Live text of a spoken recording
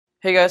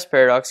Hey guys,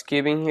 Paradox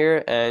Cubing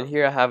here, and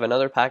here I have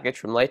another package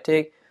from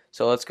Lighttake,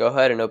 so let's go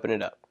ahead and open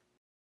it up.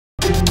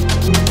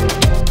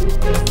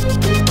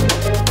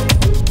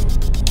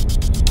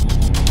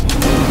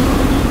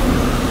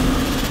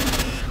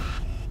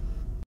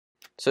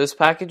 So this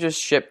package was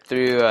shipped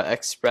through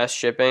express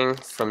shipping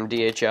from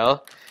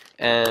DHL,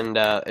 and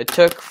it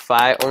took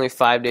only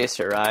 5 days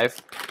to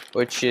arrive,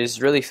 which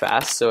is really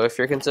fast. So if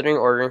you're considering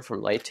ordering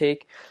from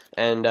Lighttake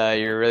and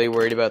you're really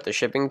worried about the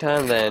shipping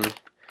time, then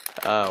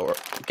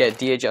get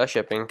DHL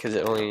shipping because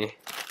it only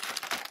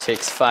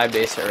takes 5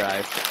 days to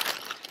arrive.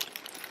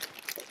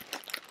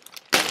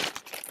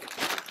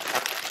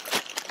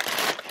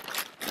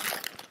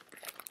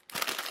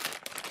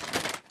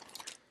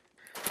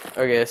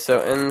 Okay,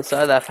 so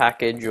inside that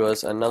package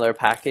was another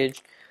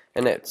package,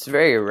 and it's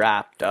very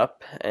wrapped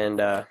up, and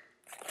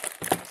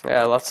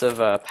yeah, lots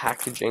of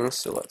packaging,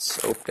 so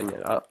let's open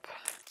it up.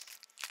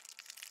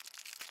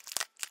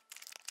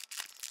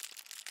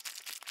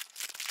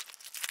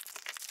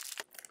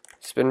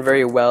 It's been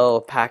very well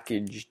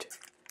packaged,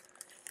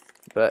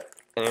 but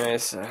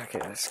anyways,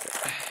 okay,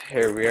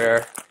 here we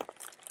are,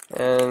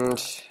 and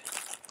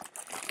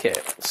okay,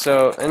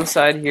 so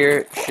inside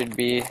here should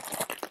be,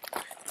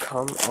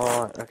 come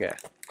on, okay,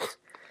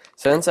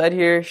 so inside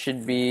here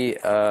should be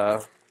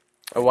a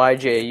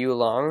YJ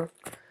YuLong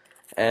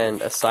and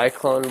a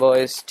Cyclone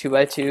Boys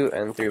 2x2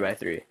 and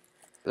 3x3.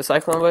 The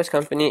Cyclone Boys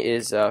company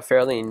is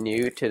fairly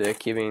new to the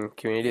cubing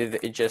community.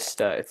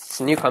 It's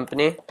a new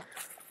company,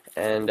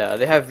 and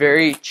they have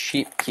very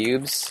cheap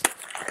cubes.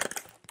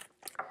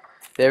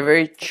 They're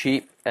very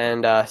cheap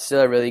and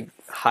still really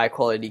high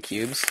quality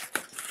cubes.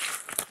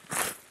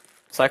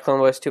 Cyclone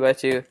Boys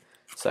 2x2,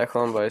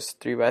 Cyclone Boys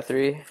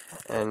 3x3,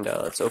 and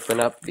let's open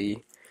up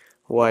the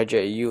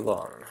YJ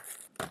YuLong.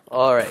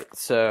 Alright,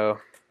 so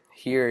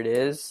here it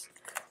is,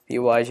 the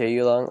YJ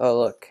YuLong. Oh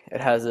look,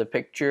 it has a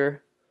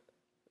picture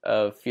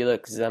of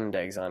Felix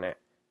Zemdegs on it,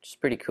 which is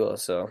pretty cool.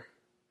 So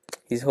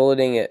he's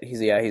holding it, he's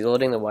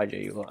holding the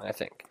YJ YuLong, I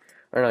think.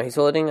 Or no, I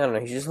don't know,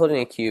 he's just holding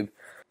a cube.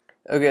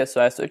 Okay,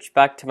 so I switched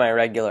back to my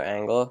regular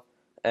angle,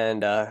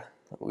 and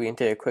we can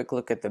take a quick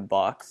look at the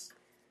box.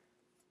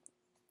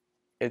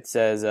 It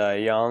says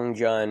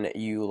YuLong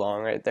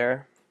YuLong right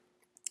there.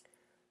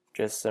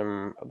 Just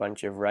a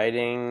bunch of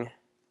writing,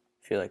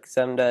 Felix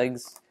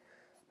Zemdegs.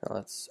 Now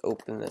let's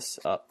open this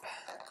up.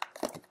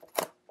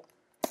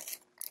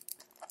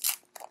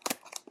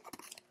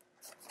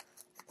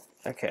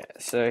 Okay,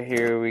 so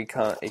here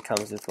it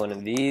comes with one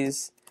of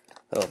these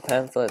little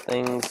pamphlet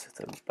things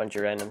with a bunch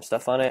of random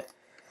stuff on it.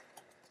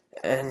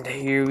 And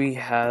here we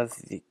have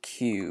the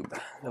cube,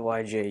 the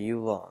YJ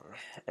YuLong,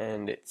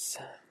 and it's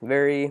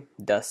very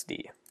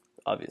dusty,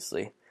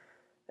 obviously.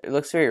 It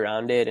looks very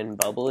rounded and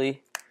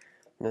bubbly.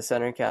 And the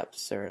center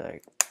caps are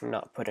like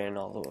not put in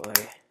all the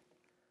way.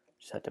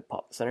 Just had to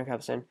pop the center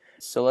caps in.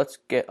 So let's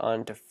get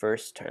on to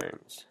first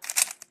turns.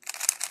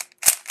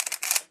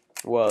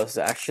 Whoa, this is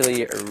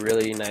actually a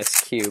really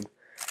nice cube.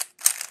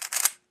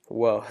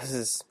 Whoa,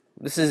 this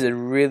is a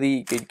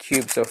really good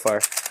cube so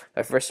far.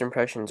 My first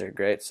impressions are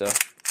great, so it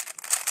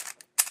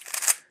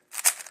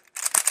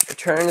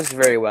turns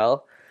very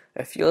well.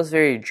 It feels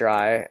very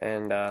dry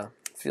and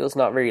feels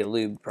not very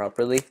lubed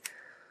properly,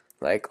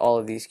 like all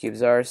of these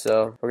cubes are.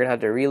 So we're gonna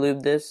have to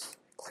re-lube this,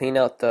 clean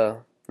out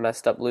the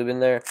messed up lube in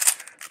there.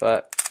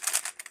 But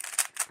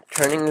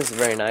turning is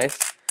very nice.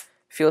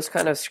 Feels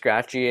kind of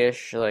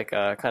scratchy-ish, like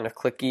kind of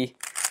clicky.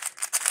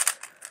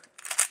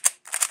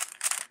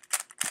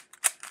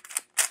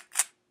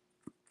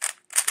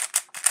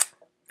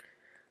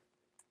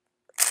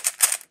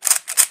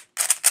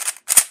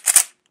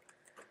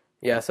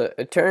 Yeah, so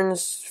it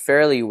turns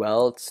fairly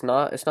well. It's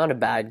not a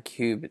bad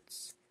cube.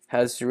 It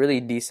has really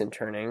decent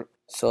turning.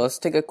 So let's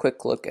take a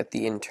quick look at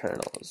the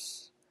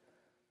internals.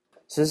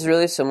 So this is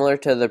really similar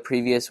to the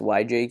previous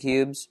YJ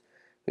cubes.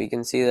 We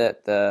can see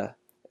that it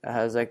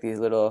has like these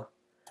little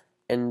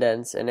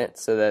indents in it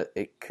so that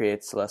it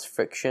creates less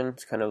friction.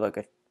 It's kind of like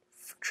a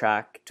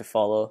track to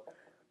follow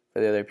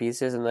for the other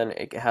pieces, and then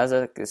it has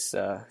this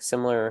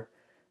similar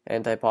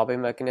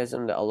anti-popping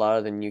mechanism that a lot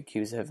of the new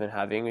cubes have been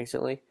having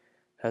recently.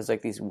 It has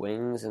like these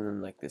wings and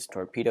then like this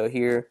torpedo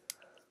here.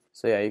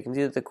 So yeah, you can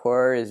see that the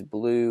core is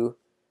blue,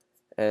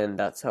 and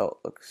that's how it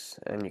looks.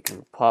 And you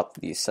can pop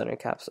these center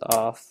caps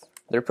off.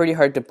 They're pretty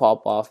hard to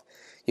pop off.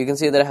 You can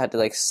see that I had to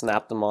like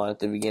snap them on at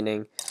the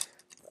beginning.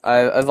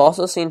 I've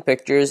also seen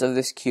pictures of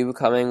this cube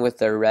coming with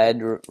the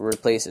red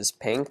replaces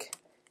pink.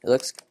 It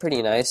looks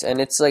pretty nice, and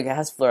it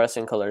has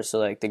fluorescent colors. So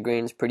like the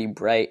green's pretty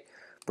bright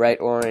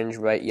orange,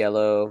 bright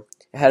yellow.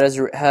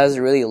 It has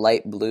really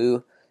light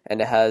blue,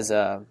 and it has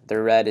the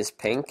red is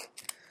pink.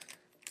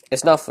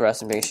 It's not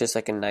fluorescent pink. It's just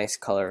like a nice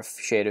color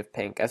shade of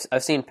pink.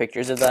 I've seen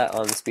pictures of that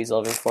on the Speed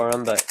Solving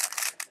forum, but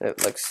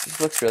it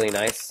looks really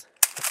nice.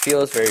 It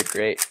feels very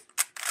great.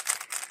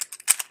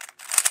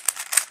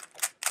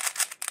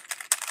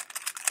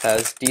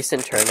 Has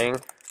decent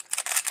turning.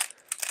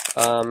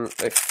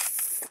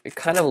 It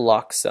kind of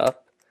locks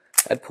up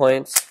at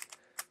points.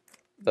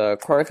 The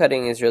corner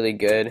cutting is really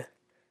good.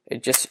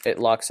 It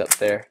locks up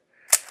there.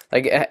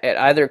 Like it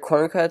either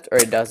corner cuts or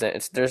it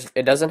doesn't.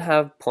 It doesn't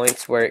have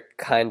points where it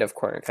kind of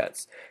corner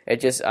cuts. It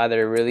just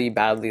either really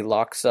badly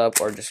locks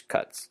up or just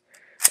cuts.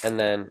 And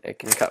then it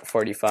can cut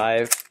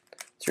 45.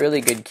 It's a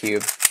really good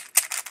cube.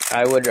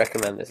 I would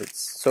recommend this.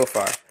 It's so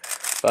far,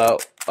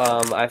 but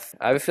I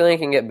have a feeling it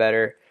can get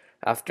better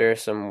after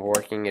some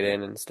working it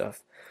in and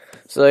stuff.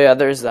 So yeah,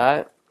 there's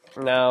that.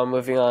 Now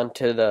moving on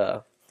to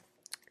the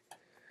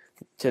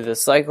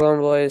Cyclone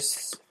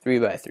Boys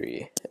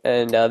 3x3,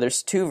 and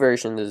there's two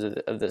versions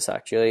of this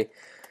actually.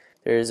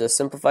 There's a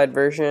simplified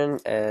version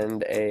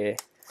and a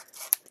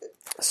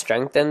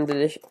strengthened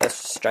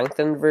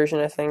version,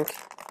 I think.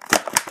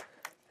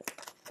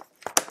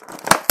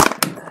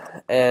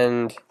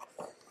 And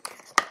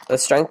the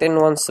strengthened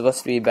one's supposed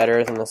to be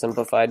better than the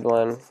simplified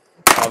one,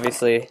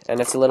 obviously, and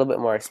it's a little bit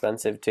more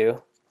expensive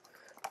too.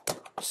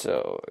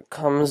 So it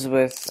comes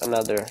with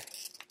another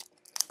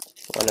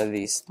one of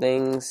these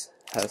things.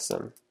 Has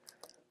some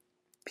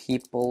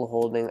people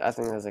holding, I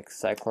think there's like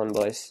Cyclone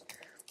Boys.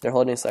 They're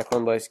holding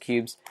Cyclone Boys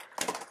cubes.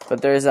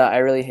 But there's I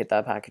really hate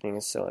that packaging,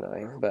 it's so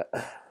annoying. But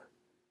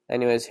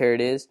anyways, here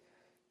it is.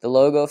 The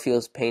logo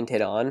feels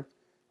painted on.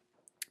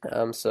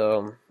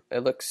 So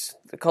it looks,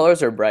 the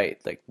colors are bright,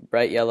 like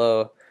bright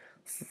yellow,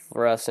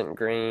 fluorescent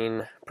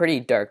green, pretty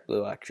dark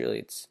blue actually.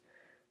 It's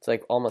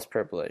like almost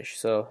purplish.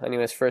 So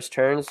anyways, first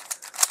turns.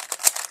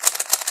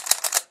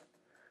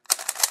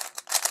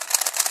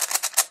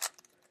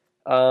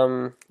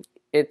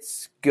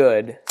 It's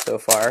good so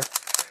far.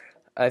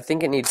 I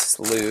think it needs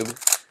lube.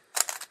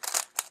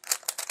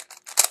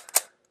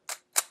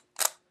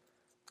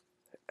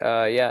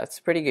 Yeah, it's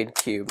a pretty good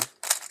cube.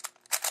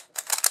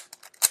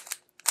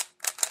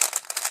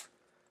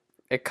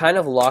 It kind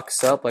of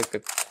locks up, like the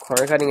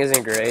corner cutting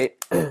isn't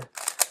great.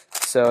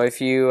 So if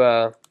you,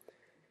 yeah,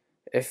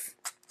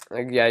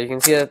 you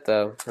can see that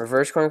the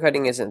reverse corner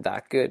cutting isn't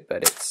that good,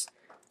 but it's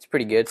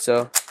pretty good.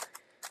 So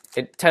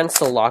it tends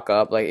to lock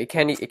up, like it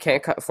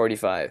can't cut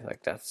 45,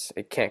 like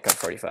it can't cut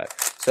 45.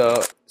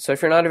 So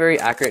if you're not a very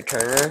accurate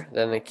turner,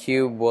 then the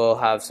cube will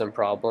have some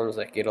problems,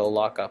 like it'll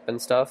lock up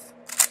and stuff.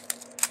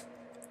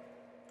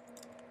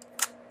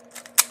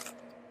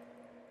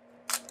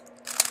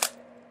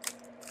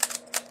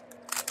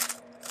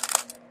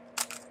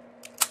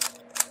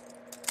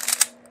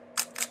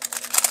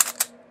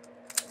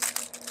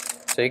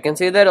 So you can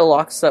see that it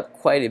locks up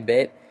quite a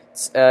bit.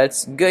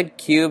 It's good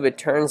cube, it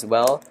turns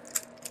well,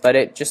 but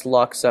it just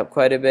locks up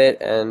quite a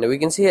bit, and we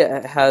can see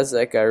it has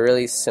like a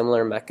really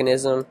similar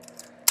mechanism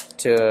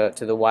to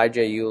the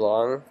YJ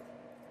YuLong.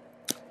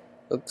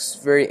 Looks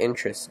very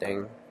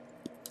interesting.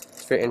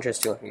 It's very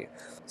interesting looking.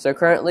 So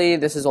currently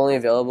this is only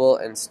available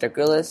in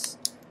stickerless,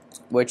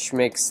 which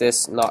makes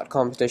this not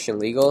competition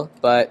legal,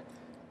 but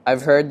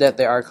I've heard that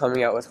they are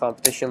coming out with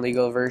competition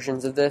legal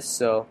versions of this,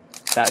 so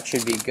that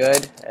should be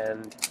good,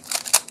 and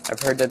I've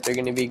heard that they're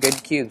going to be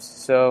good cubes.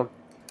 So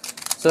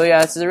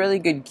yeah, it's a really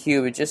good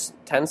cube. It just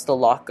tends to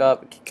lock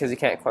up because you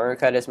can't corner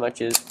cut as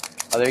much as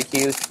other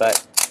cubes,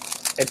 but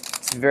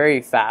it's very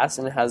fast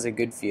and it has a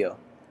good feel.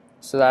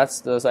 So that's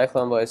the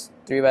Cyclone Boys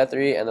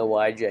 3x3 and the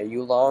YJ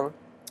YuLong.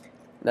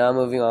 Now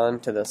moving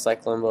on to the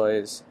Cyclone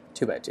Boys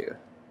 2x2.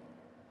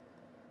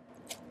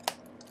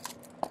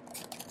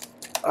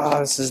 Oh,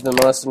 this is the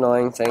most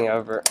annoying thing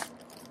ever.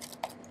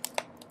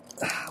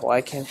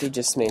 Why can't they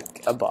just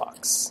make a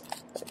box?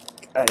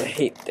 I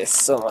hate this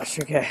so much.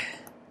 Okay.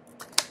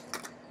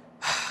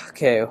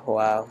 Okay,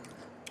 wow.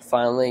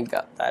 Finally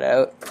got that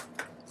out.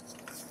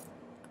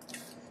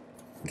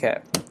 Okay,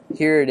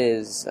 here it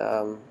is.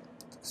 It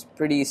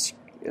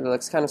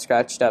looks kind of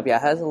scratched up. Yeah,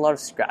 it has a lot of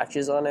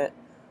scratches on it.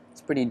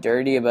 It's pretty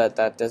dirty, but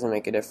that doesn't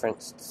make a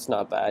difference. It's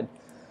not bad.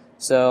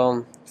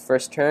 So,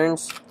 first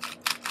turns,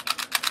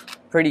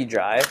 pretty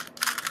dry.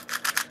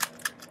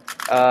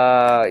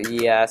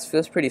 Yeah, it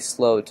feels pretty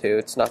slow too.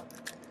 It's not,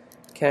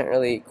 can't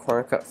really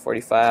corner cut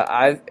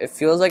 45. It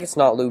feels like it's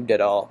not lubed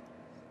at all.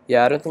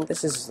 Yeah, I don't think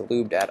this is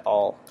lubed at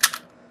all.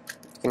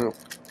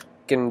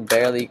 Can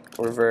barely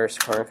reverse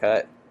corner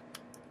cut.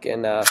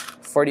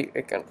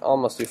 It can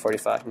almost do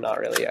 45. Not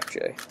really,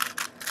 actually.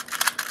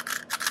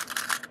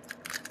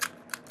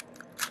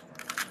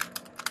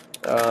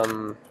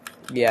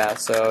 Yeah,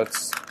 so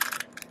it's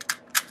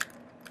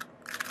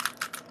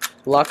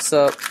locks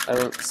up. I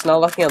mean, it's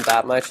not locking up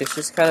that much. It's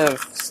just kind of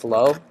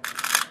slow.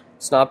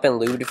 It's not been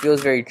lubed. It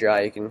feels very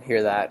dry. You can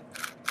hear that.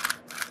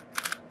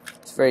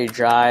 It's very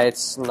dry.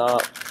 It's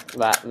not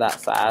that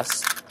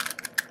fast.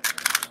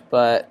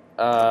 But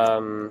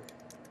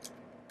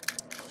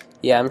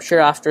yeah, I'm sure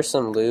after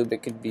some lube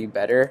it could be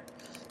better.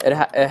 It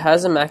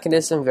has a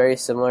mechanism very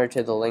similar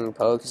to the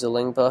Lingpo, because the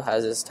Lingpo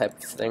has this type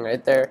of thing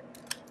right there,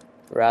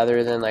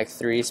 rather than like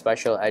 3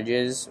 special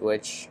edges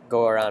which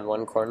go around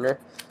one corner,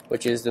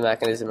 which is the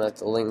mechanism that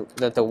the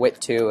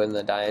WIT2 and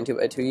the Dian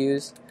 2x2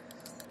 use.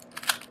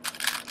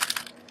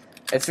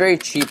 It's very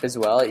cheap as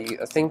well.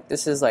 I think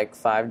this is like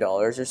 $5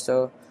 or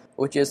so,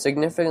 which is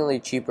significantly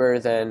cheaper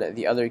than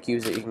the other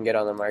cubes that you can get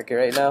on the market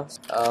right now.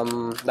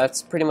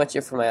 That's pretty much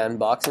it for my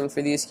unboxing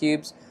for these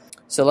cubes.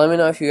 So let me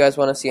know if you guys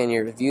want to see any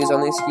reviews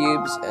on these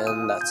cubes,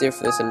 and that's it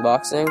for this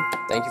unboxing.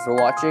 Thank you for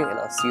watching, and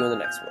I'll see you in the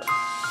next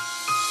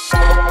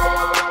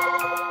one.